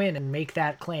gonna go in and make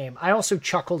that claim. I also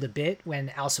chuckled a bit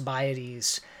when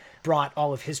Alcibiades brought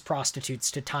all of his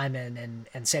prostitutes to Timon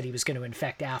and said he was going to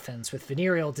infect Athens with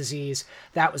venereal disease.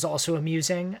 That was also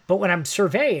amusing. But when I'm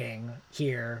surveying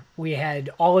here, we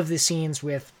had all of the scenes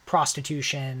with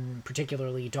prostitution,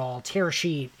 particularly Doll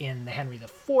Tearsheet in the Henry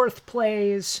IV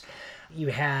plays. You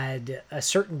had a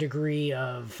certain degree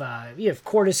of, you have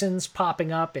courtesans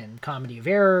popping up in Comedy of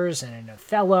Errors and in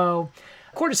Othello.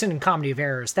 Courtesan in Comedy of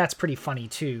Errors, that's pretty funny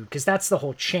too, because that's the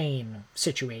whole chain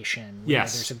situation.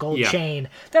 Yes. There's a gold chain.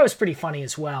 That was pretty funny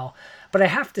as well. But I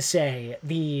have to say,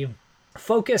 the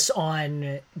focus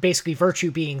on basically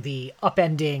virtue being the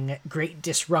upending, great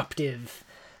disruptive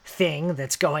thing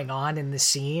that's going on in the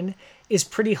scene is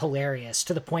pretty hilarious,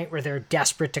 to the point where they're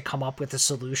desperate to come up with a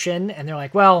solution. And they're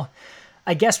like, well,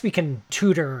 I guess we can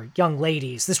tutor young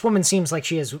ladies. This woman seems like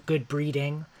she has good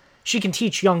breeding. She can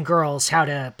teach young girls how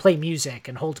to play music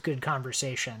and hold good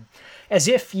conversation. As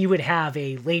if you would have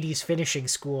a ladies' finishing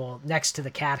school next to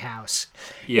the cat house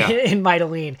in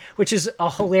Mytilene, which is a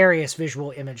hilarious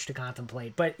visual image to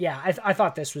contemplate. But yeah, I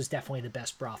thought this was definitely the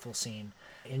best brothel scene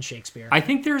in Shakespeare. I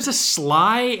think there's a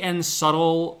sly and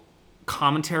subtle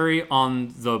commentary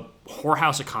on the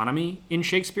whorehouse economy in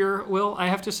Shakespeare, Will, I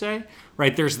have to say.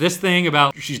 Right, there's this thing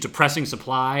about she's depressing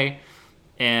supply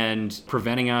and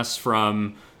preventing us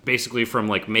from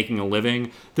like making a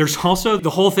living. There's also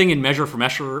the whole thing in Measure for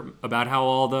Measure about how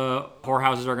all the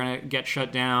whorehouses are going to get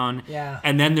shut down. Yeah.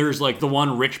 And then there's like the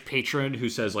one rich patron who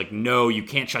says like, no, you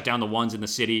can't shut down the ones in the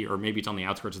city, or maybe it's on the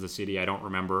outskirts of the city. I don't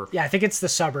remember. Yeah, I think it's the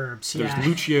suburbs. There's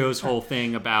Lucio's whole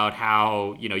thing about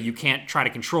how, you can't try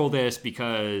to control this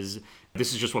because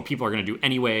this is just what people are going to do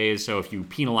anyways. So if you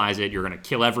penalize it, you're going to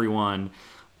kill everyone.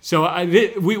 So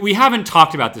we haven't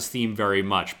talked about this theme very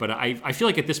much, but I feel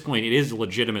like at this point it is a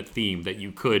legitimate theme that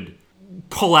you could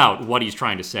pull out what he's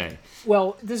trying to say.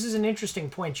 Well, this is an interesting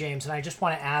point, James, and I just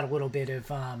want to add a little bit of,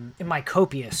 in my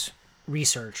copious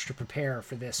research to prepare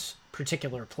for this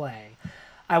particular play,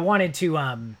 I wanted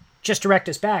to just direct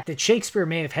us back that Shakespeare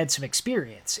may have had some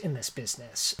experience in this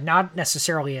business, not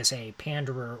necessarily as a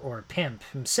panderer or pimp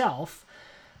himself,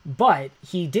 but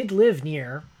he did live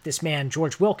near this man,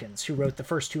 George Wilkins, who wrote the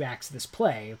first two acts of this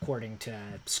play, according to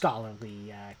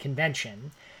scholarly convention.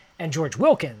 And George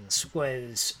Wilkins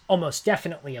was almost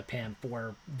definitely a pimp,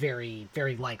 or very,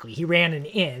 very likely. He ran an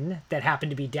inn that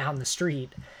happened to be down the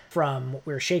street from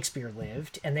where Shakespeare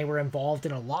lived, and they were involved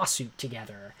in a lawsuit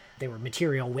together. They were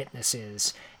material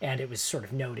witnesses, and it was sort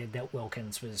of noted that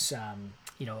Wilkins was,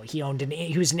 he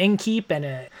was an innkeep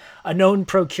and a known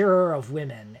procurer of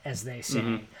women, as they say.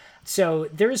 Mm-hmm. So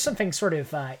there is something sort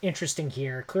of interesting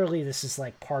here. Clearly, this is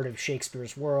like part of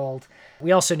Shakespeare's world.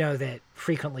 We also know that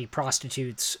frequently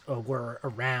prostitutes were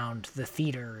around the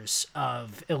theaters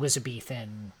of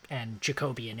Elizabethan and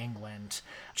Jacobean England,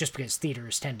 just because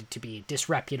theaters tended to be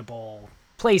disreputable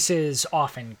places,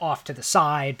 often off to the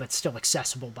side, but still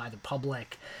accessible by the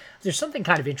public. There's something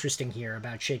kind of interesting here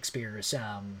about Shakespeare's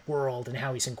world and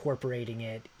how he's incorporating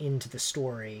it into the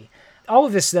story. All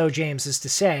of this, though, James, is to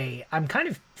say, I'm kind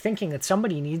of thinking that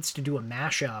somebody needs to do a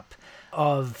mashup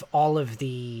of all of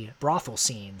the brothel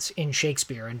scenes in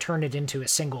Shakespeare and turn it into a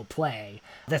single play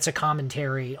that's a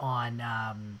commentary on,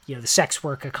 the sex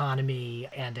work economy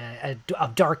and a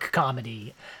dark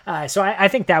comedy. So I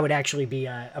think that would actually be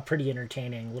a pretty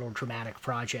entertaining little dramatic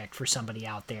project for somebody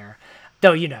out there.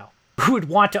 Though, who would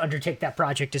want to undertake that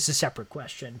project is a separate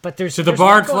question. But there's the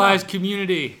Bardflies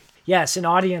community. Yes, an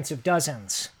audience of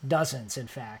dozens, in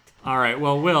fact. All right,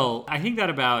 well, Will, I think that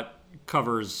about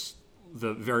covers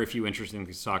the very few interesting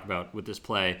things to talk about with this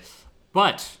play.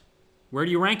 But where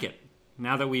do you rank it?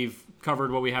 Now that we've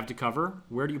covered what we have to cover,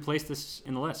 where do you place this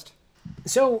in the list?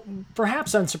 So,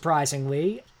 perhaps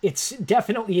unsurprisingly, it's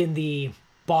definitely in the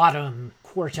bottom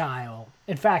quartile.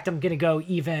 In fact, I'm going to go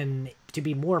even to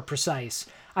be more precise.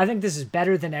 I think this is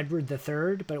better than Edward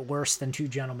III, but worse than Two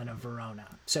Gentlemen of Verona.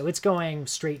 So it's going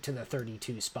straight to the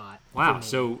 32 spot. Wow,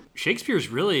 so Shakespeare's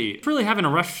really having a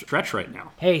rough stretch right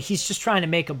now. Hey, he's just trying to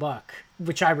make a buck,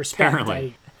 which I respect.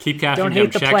 Apparently. Keep cashing don't them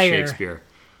hate the checks, player. Shakespeare.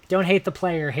 Don't hate the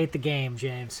player, hate the game,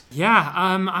 James. Yeah,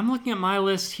 I'm looking at my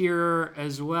list here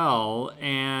as well,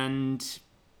 and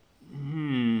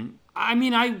I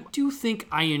mean, I do think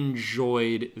I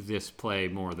enjoyed this play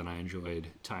more than I enjoyed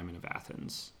Timon of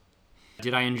Athens.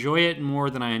 Did I enjoy it more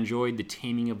than I enjoyed The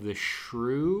Taming of the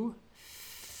Shrew?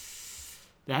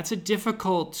 That's a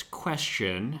difficult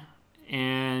question,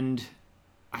 and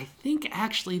I think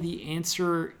actually the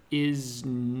answer is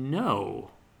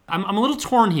no. I'm a little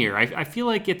torn here. I feel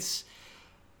like it's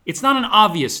not an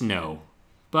obvious no,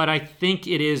 but I think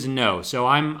it is no. So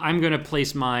I'm going to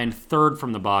place mine third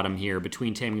from the bottom here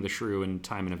between Taming the Shrew and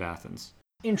Timon of Athens.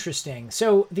 Interesting.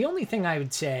 So the only thing I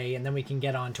would say, and then we can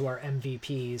get on to our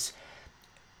MVPs,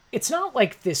 it's not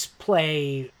like this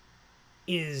play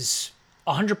is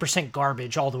 100%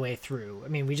 garbage all the way through. I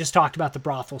mean, we just talked about the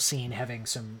brothel scene having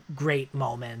some great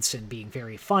moments and being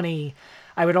very funny.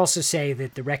 I would also say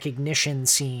that the recognition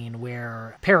scene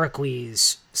where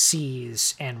Pericles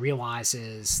sees and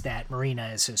realizes that Marina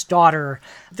is his daughter,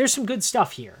 there's some good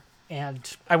stuff here.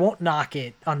 And I won't knock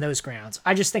it on those grounds.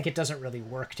 I just think it doesn't really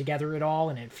work together at all,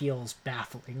 and it feels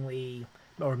bafflingly,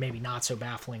 or maybe not so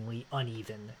bafflingly,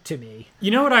 uneven to me.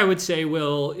 You know what I would say,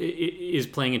 Will, is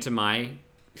playing into my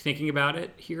thinking about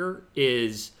it here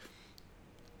is,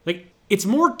 like, it's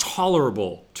more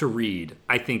tolerable to read,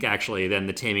 I think, actually, than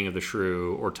The Taming of the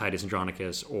Shrew or Titus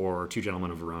Andronicus or Two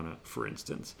Gentlemen of Verona, for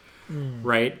instance.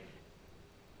 Right?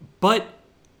 But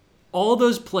all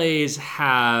those plays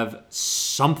have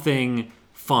something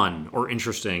fun or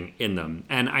interesting in them.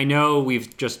 And I know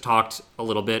we've just talked a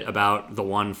little bit about the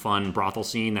one fun brothel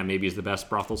scene that maybe is the best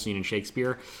brothel scene in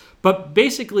Shakespeare. But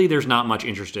basically, there's not much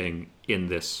interesting in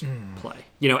this play.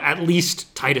 You know, at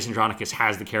least Titus Andronicus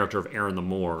has the character of Aaron the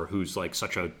Moor, who's like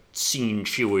such a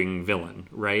scene-chewing villain,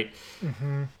 right?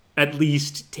 Mm-hmm. At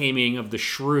least Taming of the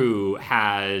Shrew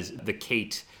has the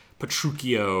Kate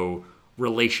Petruchio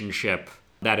relationship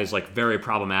that is like very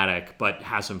problematic, but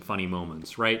has some funny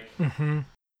moments, right? Mm-hmm.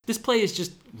 This play is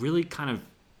just really kind of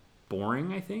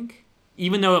boring, I think.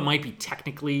 Even though it might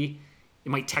technically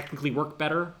work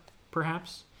better,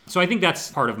 perhaps. So I think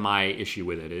that's part of my issue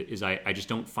with it, is I just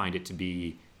don't find it to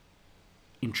be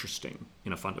interesting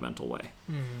in a fundamental way.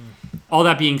 All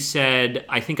that being said,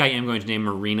 I think I am going to name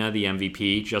Marina the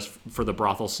MVP just for the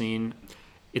brothel scene.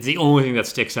 It's the only thing that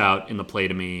sticks out in the play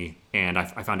to me, and I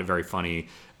found it very funny.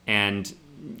 And,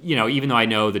 you know, even though I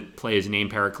know the play is named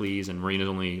Pericles and Marina's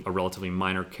only a relatively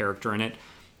minor character in it,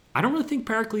 I don't really think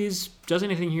Pericles does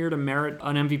anything here to merit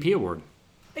an MVP award.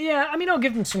 Yeah, I mean, I'll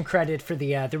give him some credit for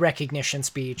the recognition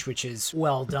speech, which is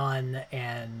well done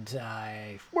and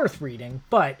worth reading.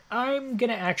 But I'm going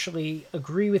to actually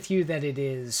agree with you that it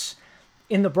is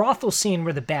in the brothel scene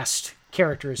where the best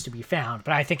character is to be found.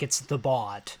 But I think it's the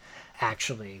Bawd,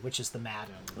 actually, which is the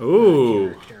Madam.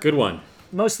 Ooh, character. Good one.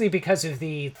 Mostly because of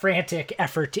the frantic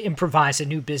effort to improvise a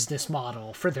new business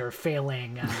model for their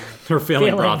failing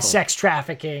brothel. sex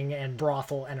trafficking and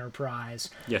brothel enterprise.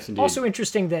 Yes, indeed. Also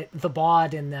interesting that the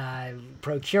Bawd and the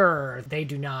Procurer, they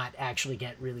do not actually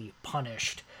get really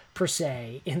punished, per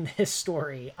se, in this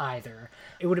story either.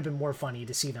 It would have been more funny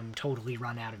to see them totally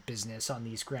run out of business on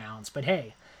these grounds. But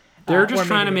hey. They're just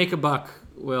trying to make a buck,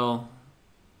 Will.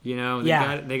 You know,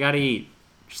 they got to eat,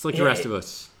 just like the rest of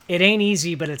us. It ain't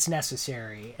easy, but it's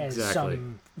necessary, as Exactly.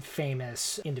 some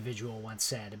famous individual once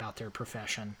said about their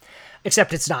profession.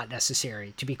 Except it's not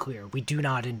necessary, to be clear. We do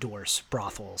not endorse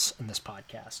brothels in this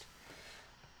podcast.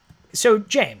 So,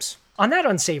 James, on that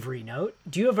unsavory note,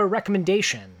 do you have a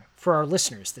recommendation for our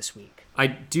listeners this week? I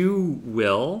do,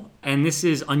 Will, and this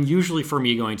is unusually for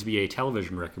me going to be a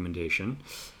television recommendation.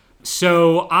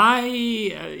 So as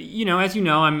you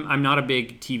know, I'm not a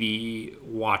big TV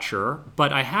watcher,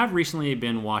 but I have recently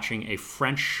been watching a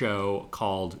French show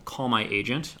called Call My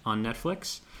Agent on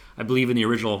Netflix. I believe in the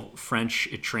original French,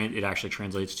 it actually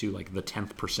translates to like the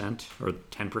 10th percent or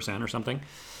 10% or something.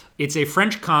 It's a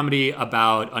French comedy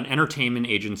about an entertainment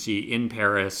agency in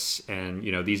Paris, and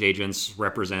you know these agents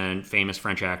represent famous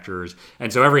French actors,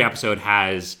 and so every episode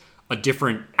has a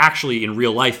different, actually in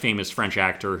real life famous French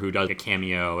actor who does a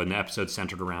cameo, and the episode's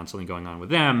centered around something going on with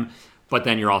them. but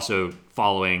then you're also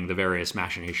following the various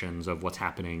machinations of what's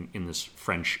happening in this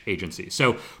French agency.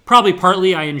 So probably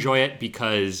partly I enjoy it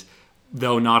because,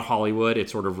 though not Hollywood, it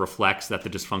sort of reflects that the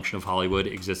dysfunction of Hollywood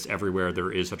exists everywhere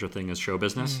there is such a thing as show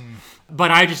business.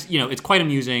 But I just, it's quite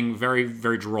amusing, very,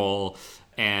 very droll,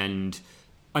 and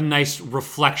a nice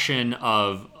reflection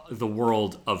of the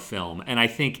world of film. And I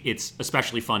think it's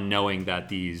especially fun knowing that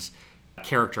these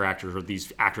character actors or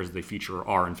these actors that they feature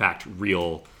are in fact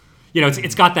real.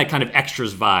 It's got that kind of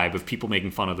Extras vibe of people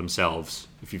making fun of themselves,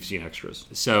 if you've seen Extras.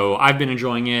 So I've been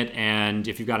enjoying it, and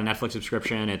if you've got a Netflix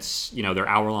subscription, it's, they're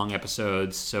hour-long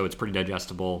episodes, so it's pretty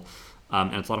digestible,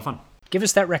 and it's a lot of fun. Give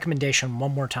us that recommendation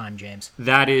one more time, James.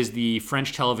 That is the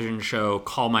French television show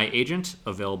Call My Agent,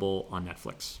 available on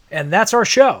Netflix. And that's our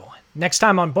show. Next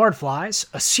time on Bardflies,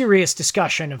 a serious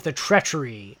discussion of the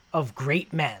treachery of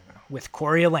great men with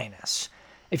Coriolanus.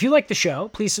 If you like the show,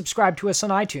 please subscribe to us on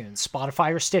iTunes,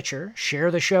 Spotify, or Stitcher,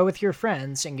 share the show with your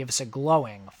friends, and give us a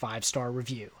glowing 5-star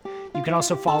review. You can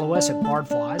also follow us at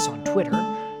Bardflies on Twitter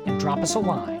and drop us a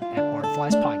line at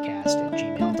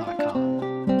bardfliespodcast@gmail.com.